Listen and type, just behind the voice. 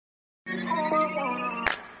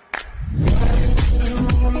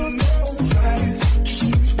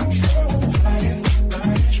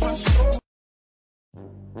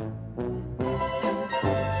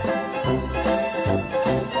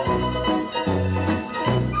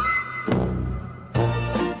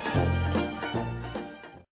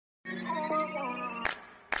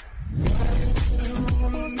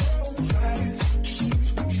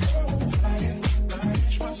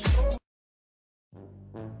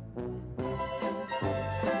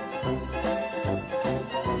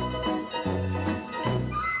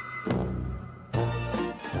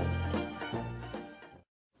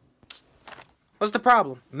What's the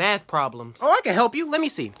problem? Math problems. Oh, I can help you. Let me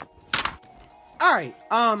see. All right,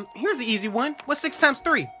 here's the easy one. What's 6 times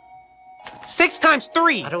 3? 6 times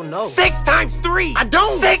 3. I don't know. 6 times 3. I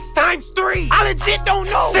don't. 6 times 3. I legit don't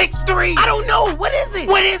know. 6 3. I don't know. What is it?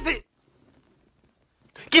 What is it?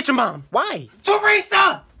 Get your mom. Why?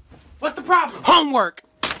 Teresa! What's the problem? Homework.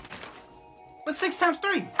 What's 6 times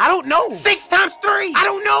 3? I don't know. 6 times 3. I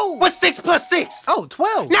don't know. What's 6 plus 6? Oh,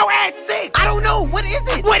 12. Now add 6. I don't know. What is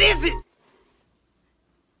it? What is it?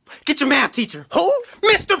 Get your math teacher. Who?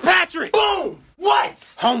 Mr. Patrick. Boom.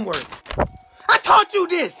 What? Homework. I taught you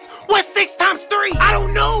this. What's 6 times 3? I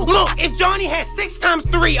don't know. Look, if Johnny had 6 times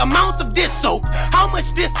 3 amounts of this soap, how much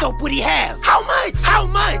this soap would he have? How much? How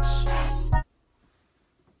much?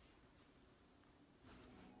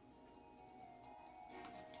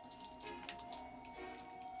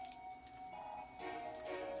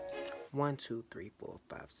 One, 2, 3, 4,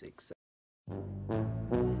 5, 6, 7.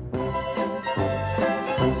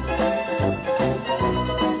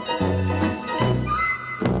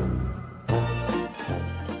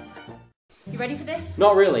 You ready for this?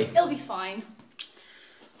 Not really. It'll be fine.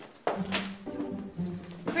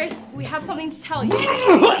 Chris, we have something to tell you.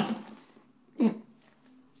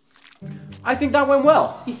 I think that went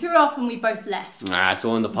well. You threw up and we both left. Nah, it's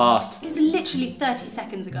all in the past. It was literally 30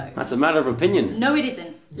 seconds ago. That's a matter of opinion. No, it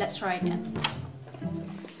isn't. Let's try again.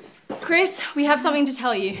 Chris, we have something to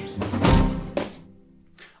tell you.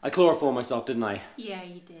 I chloroformed myself, didn't I? Yeah,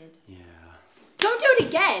 you did. Yeah. Don't do it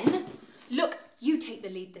again! Look, you take the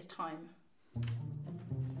lead this time.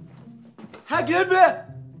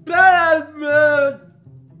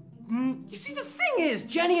 You see, the thing is,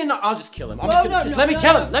 Jenny and I'll just kill him. Let me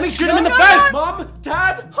kill him. Let me shoot him in the face. Mom,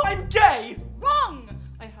 Dad, I'm gay. Wrong!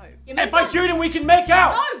 I hope. If I shoot him, we can make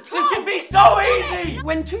out. No, Tom! This can be so easy.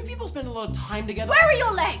 When two people spend a lot of time together. Where are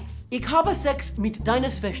your legs? Ich habe Sex mit deiner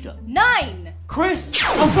Schwester. 9! Chris,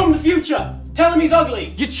 I'm from the future. Tell him he's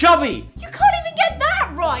ugly. You're chubby. You can't even get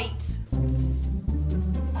that right!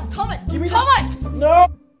 Thomas! Give me Thomas! No!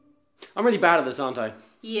 I'm really bad at this, aren't I?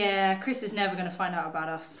 Yeah, Chris is never gonna find out about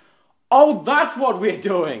us. Oh, that's what we're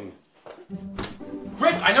doing.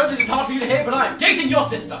 Chris, I know this is hard for you to hear, but I'm dating your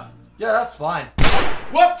sister. Yeah, that's fine.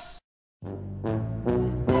 Whoops!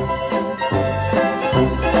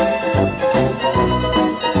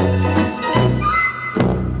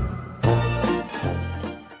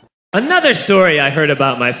 Another story I heard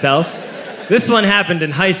about myself. This one happened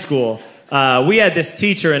in high school. We had this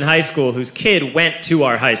teacher in high school whose kid went to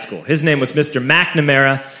our high school. His name was Mr.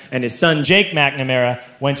 McNamara, and his son Jake McNamara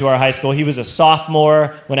went to our high school. He was a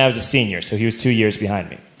sophomore when I was a senior, so he was 2 years behind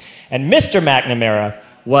me. And Mr. McNamara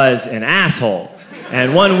was an asshole.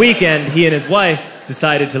 And one weekend, he and his wife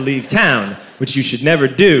decided to leave town, which you should never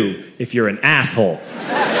do if you're an asshole.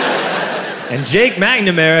 And Jake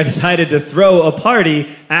McNamara decided to throw a party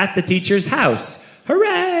at the teacher's house.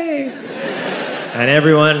 Hooray! And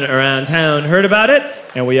everyone around town heard about it,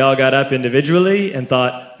 and we all got up individually and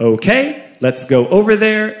thought, okay, let's go over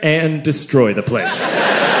there and destroy the place.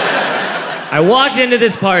 I walked into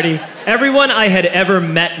this party, everyone I had ever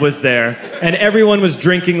met was there, and everyone was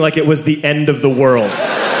drinking like it was the end of the world.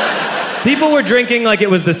 People were drinking like it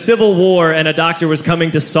was the Civil War and a doctor was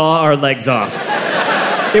coming to saw our legs off.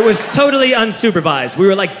 It was totally unsupervised. We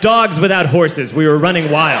were like dogs without horses. We were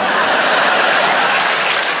running wild.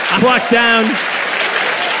 I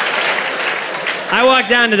walked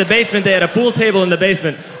down to the basement. They had a pool table in the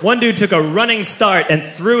basement. One dude took a running start and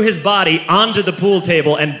threw his body onto the pool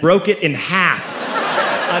table and broke it in half.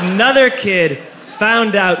 Another kid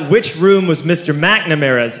found out which room was Mr.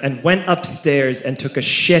 McNamara's and went upstairs and took a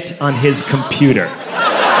shit on his computer.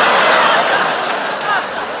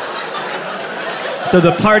 So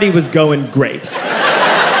the party was going great.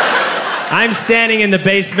 I'm standing in the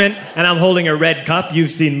basement and I'm holding a red cup.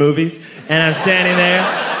 You've seen movies. And I'm standing there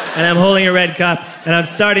and I'm holding a red cup and I'm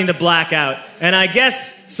starting to black out. And I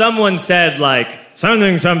guess someone said like,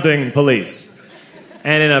 something, something, police.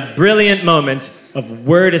 And in a brilliant moment of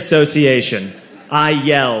word association, I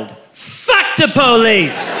yelled, fuck the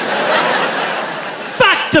police!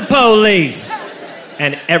 Fuck the police!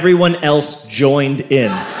 And everyone else joined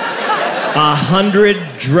in.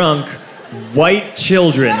 100 drunk white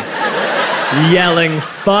children yelling,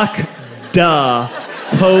 fuck the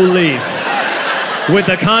police. With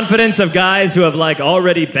the confidence of guys who have like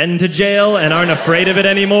already been to jail and aren't afraid of it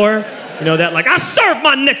anymore. You know, that like, I serve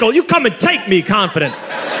my nickel, you come and take me confidence.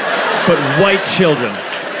 But white children.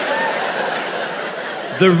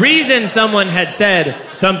 The reason someone had said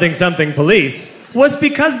something something police was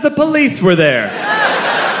because the police were there.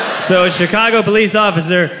 So a Chicago police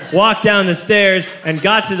officer walked down the stairs and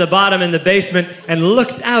got to the bottom in the basement and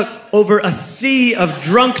looked out over a sea of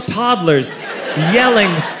drunk toddlers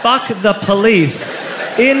yelling, "Fuck the police,"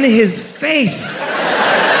 in his face.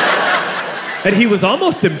 And he was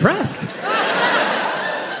almost impressed.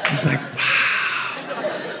 He was like, wow.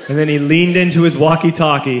 And then he leaned into his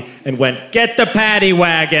walkie-talkie and went, "Get the paddy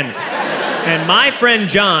wagon." And my friend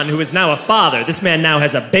John, who is now a father, this man now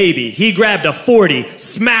has a baby, he grabbed a 40,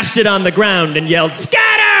 smashed it on the ground, and yelled,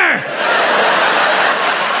 "Scatter!"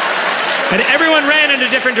 And everyone ran in a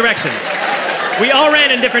different direction. We all ran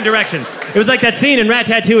in different directions. It was like that scene in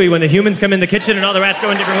Ratatouille when the humans come in the kitchen and all the rats go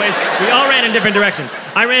in different ways. We all ran in different directions.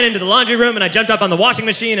 I ran into the laundry room and I jumped up on the washing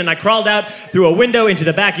machine and I crawled out through a window into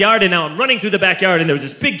the backyard, and now I'm running through the backyard and there was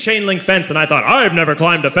this big chain link fence and I thought, I've never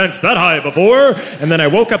climbed a fence that high before. And then I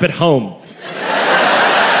woke up at home.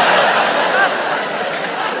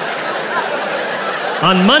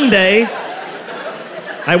 On Monday,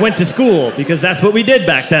 I went to school because that's what we did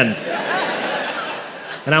back then.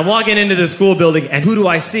 And I'm walking into the school building, and who do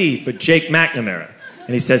I see but Jake McNamara?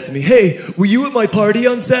 And he says to me, "Hey, were you at my party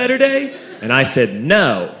on Saturday?" And I said,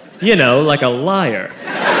 "No." You know, like a liar.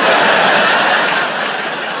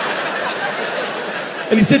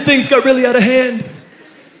 And he said, "Things got really out of hand.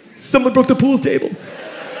 Someone broke the pool table.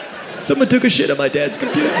 Someone took a shit on my dad's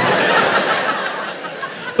computer.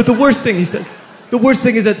 But the worst thing," he says, "the worst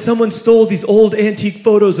thing is that someone stole these old antique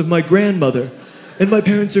photos of my grandmother, and my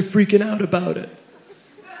parents are freaking out about it."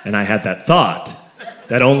 And I had that thought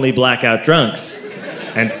that only blackout drunks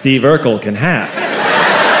and Steve Urkel can have.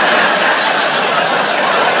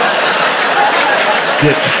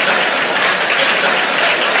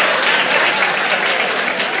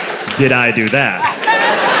 Did I do that?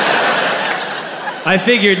 I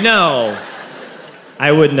figured, no,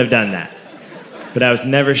 I wouldn't have done that. But I was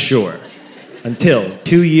never sure until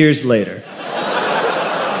 2 years later.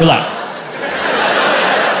 Relax.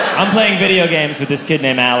 I'm playing video games with this kid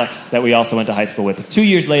named Alex that we also went to high school with. 2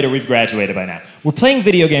 years later, we've graduated by now. We're playing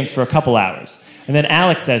video games for a couple hours. And then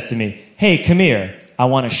Alex says to me, "Hey, come here. I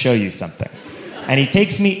want to show you something." And he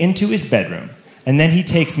takes me into his bedroom. And then he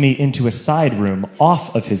takes me into a side room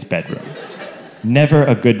off of his bedroom. Never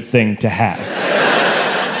a good thing to have.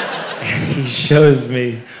 And he shows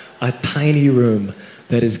me a tiny room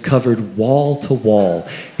that is covered wall to wall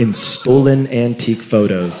in stolen antique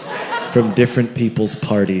photos from different people's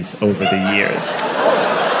parties over the years.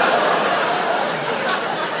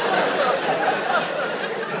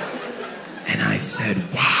 And I said,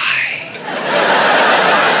 "Why?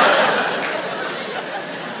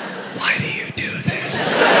 Why do you do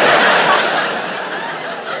this?"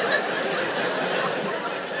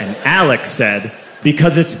 And Alex said,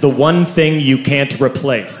 "Because it's the one thing you can't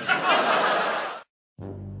replace."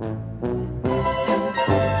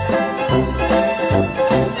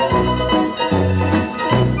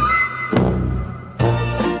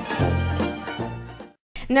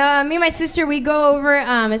 No, me and my sister, we go over,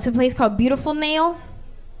 it's a place called Beautiful Nail.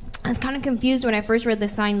 I was kind of confused when I first read the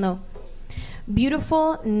sign, though.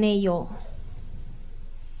 Beautiful Nail.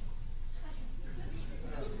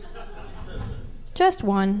 Just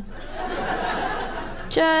one.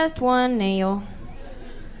 Just one nail.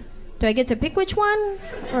 Do I get to pick which one?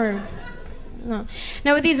 Or... no.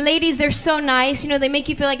 Now with these ladies, they're so nice. You know, they make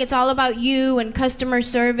you feel like it's all about you and customer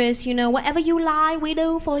service. You know, whatever you like, we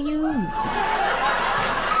do for you.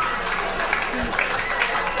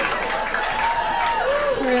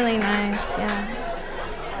 Really nice, yeah.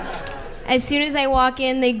 As soon as I walk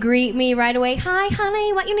in, they greet me right away. "Hi,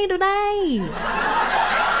 honey, what you need today?"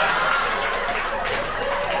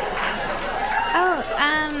 "Oh,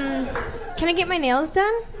 can I get my nails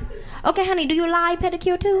done?" "Okay, honey, do you lie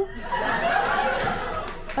pedicure too?"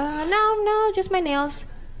 No, just my nails."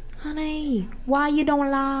 "Honey, why you don't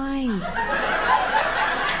lie?"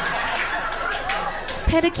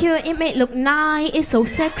 "Pedicure, it may look nice, it's so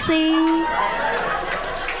sexy.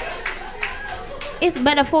 It's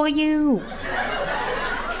better for you."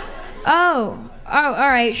 Oh, all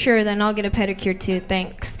right, sure, then I'll get a pedicure too,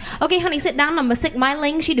 thanks. "Okay, honey, sit down, number 6, my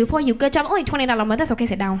ling, she do for you, good job, only $20 but that's okay,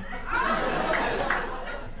 sit down."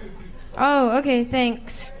 "Oh, okay,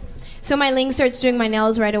 thanks." So my ling starts doing my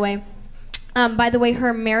nails right away. By the way, her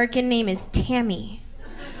American name is Tammy.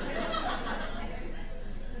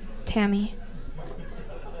 Tammy.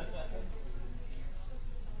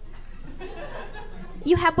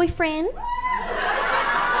 "You have boyfriend?"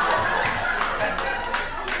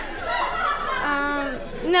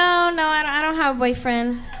 No, I don't have a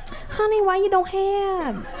boyfriend." "Honey, why you don't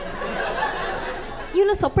have? you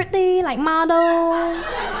look so pretty, like model,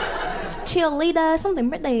 cheerleader, something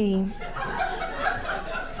pretty.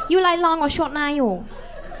 You like long or short nail?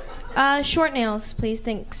 Short nails, please,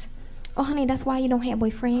 thanks. Oh, honey, that's why you don't have a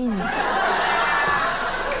boyfriend.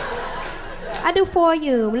 I do for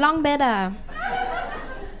you, long better.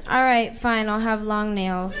 All right, fine, I'll have long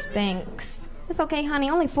nails, thanks. It's okay, honey,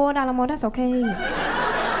 only $4 more, that's okay.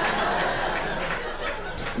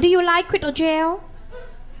 Do you like crystal gel?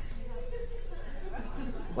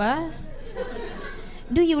 What?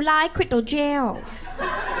 Do you like crystal gel?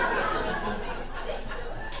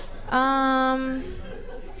 I'm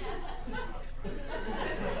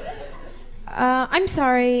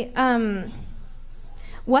sorry,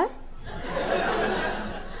 what?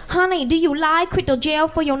 Honey, do you like crystal gel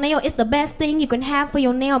for your nail? It's the best thing you can have for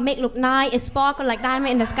your nail. Make look nice, it sparkle like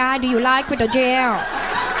diamond in the sky. Do you like crystal gel?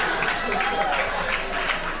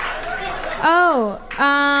 Oh,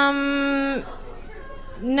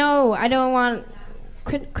 no, I don't want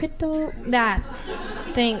crystal, that.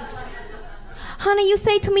 Thanks. Honey, you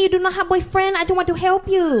say to me you do not have boyfriend. I don't want to help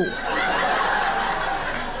you.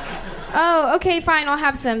 Oh, okay, fine, I'll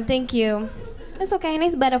have some, thank you. It's okay, and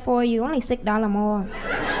it's better for you, only $6 more.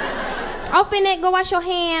 Open it, go wash your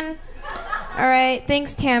hand. All right,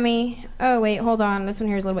 thanks, Tammy. Oh, wait, hold on, this one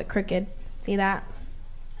here is a little bit crooked. See that?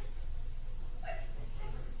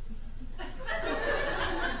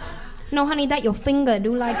 No, honey, that your finger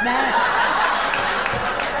do like that.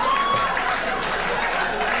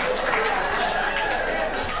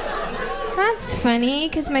 That's funny,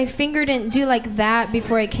 because my finger didn't do like that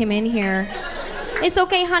before I came in here. It's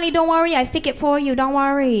okay, honey, don't worry, I fix it for you, don't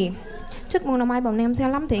worry. Chúc mừng năm mai bọn em sẽ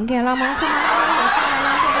lắm tiền kìa lo món.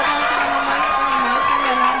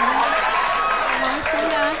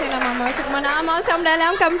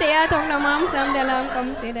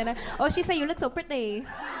 Oh, she said you look so pretty.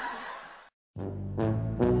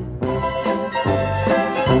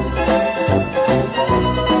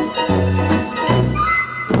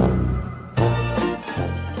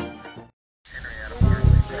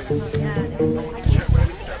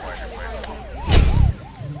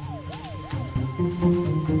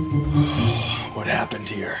 What happened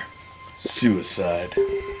here? Suicide.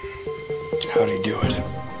 How'd he do it?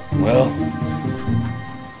 Well,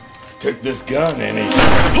 took this gun and he...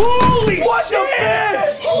 Holy What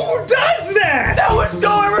shit! Who does that? That was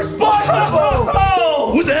so irresponsible!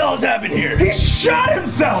 Oh! What the hell has happened here? He shot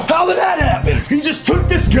himself! How did that happen? He just took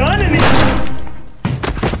this gun and he...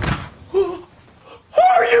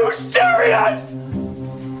 Are you serious?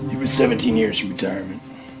 He was 17 years to retirement.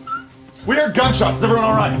 We heard gunshots. Is everyone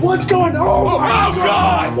all right? What's going on? Oh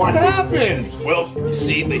God! What happened? Well, you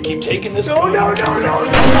see, they keep taking this No! gun. Son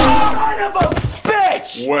of a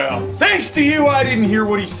bitch! Well, Thanks to you, I didn't hear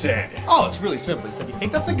what he said. Oh, it's really simple. He said he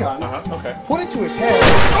picked up the gun, Okay. put it to his head.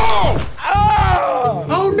 Oh! Oh!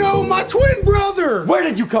 Oh no, my twin brother! Where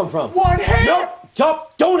did you come from? What happened? No,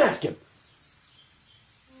 stop, don't ask him.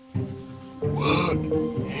 what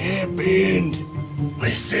happened? I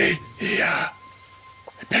said, yeah.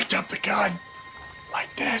 I picked up the gun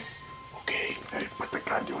like this. Okay. Then he put the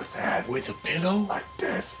gun to his head. With a pillow? Like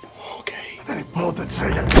this. Okay. Then he pulled the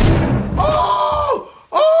trigger. Oh!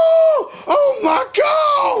 Oh! Oh my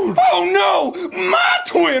God! Oh no! My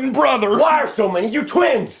twin brother! Why are so many you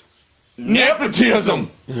twins? Nepotism!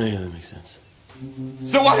 Yeah, that makes sense.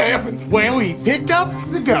 So what happened? Well, he picked up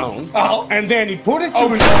the gun, Oh. and then he put it to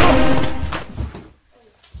his...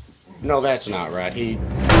 No, that's not right.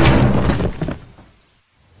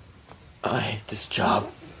 I hate this job.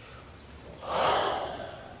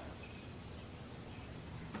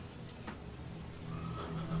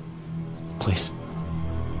 Please.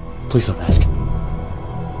 Please don't ask him.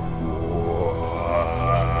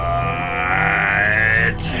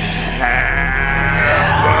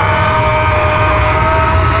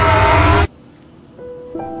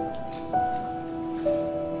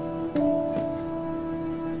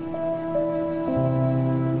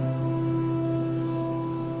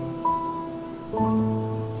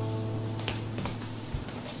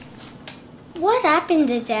 What happened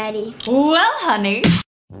to Daddy? Well, honey.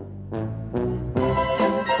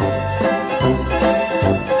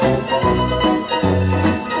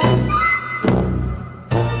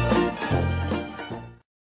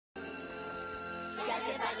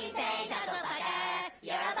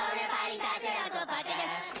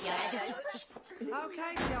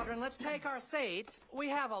 Okay, children, let's take our seats. We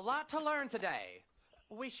have a lot to learn today.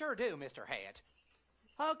 We sure do, Mr. Hayat.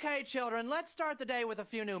 Okay, children, let's start the day with a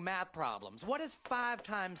few new math problems. What is 5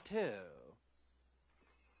 times 2?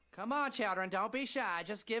 Come on, children, don't be shy.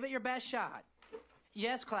 Just give it your best shot.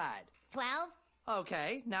 Yes, Clyde. 12.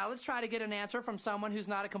 Okay, now let's try to get an answer from someone who's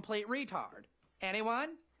not a complete retard.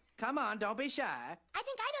 Anyone? Come on, don't be shy. I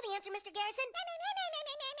think I know the answer, Mr. Garrison.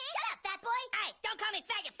 Shut up, fat boy! Hey, don't call me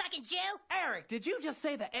fat, you fucking Jew! Eric, did you just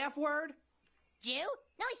say the F word? Jew?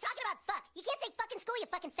 No, he's talking about fuck. You can't say fucking school, you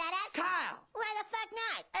fucking fat ass. Kyle! Why the fuck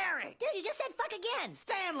not? Eric! Dude, you just said fuck again.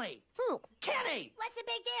 Stanley! Who? Kenny! What's the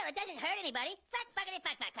big deal? It doesn't hurt anybody. Fuck, fuckity,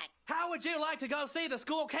 fuck, fuck, fuck. How would you like to go see the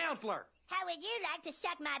school counselor? How would you like to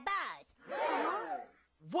suck my balls?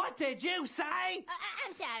 What did you say?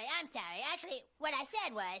 I'm sorry. Actually, what I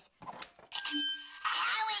said was...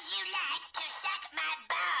 How would you like to suck my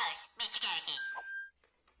balls, Mr. Garrison?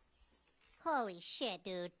 Holy shit,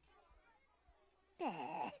 dude.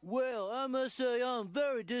 Well, I must say I'm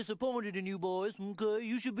very disappointed in you boys, okay?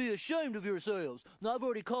 You should be ashamed of yourselves. Now, I've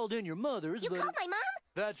already called in your mothers, You but... called my mom?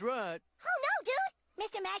 That's right. Oh, no, dude.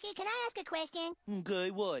 Mr. Mackey, can I ask a question? Okay,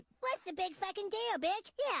 what? What's the big fucking deal, bitch?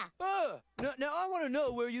 Yeah. Now I want to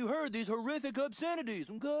know where you heard these horrific obscenities,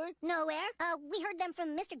 okay? Nowhere. We heard them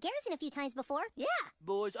from Mr. Garrison a few times before. Yeah.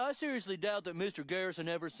 Boys, I seriously doubt that Mr. Garrison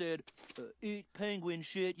ever said, eat penguin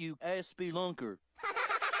shit, you ass spelunker.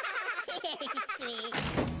 Sweet.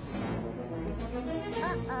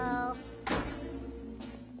 Uh-oh.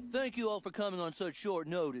 Thank you all for coming on such short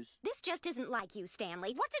notice. This just isn't like you,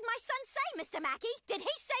 Stanley. What did my son say, Mr. Mackey? Did he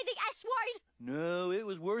say the S word? No, it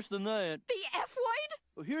was worse than that. The F word?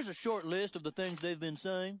 Well, here's a short list of the things they've been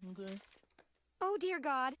saying, okay? Oh, dear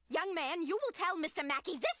God. Young man, you will tell Mr.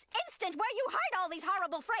 Mackey this instant where you heard all these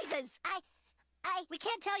horrible phrases. We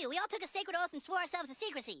can't tell you. We all took a sacred oath and swore ourselves to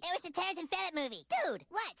secrecy. It was the Terrence and Phillip movie. Dude,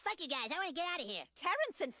 what? Fuck you guys. I want to get out of here.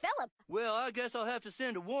 Terrence and Phillip? Well, I guess I'll have to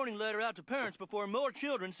send a warning letter out to parents before more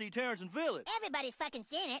children see Terrence and Phillip. Everybody's fucking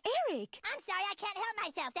seen it. Eric! I'm sorry, I can't help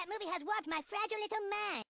myself. That movie has warped my fragile little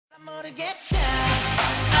mind. I'm gonna get down.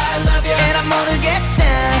 I love you and I'm gonna get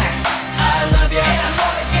down. I love you and I'm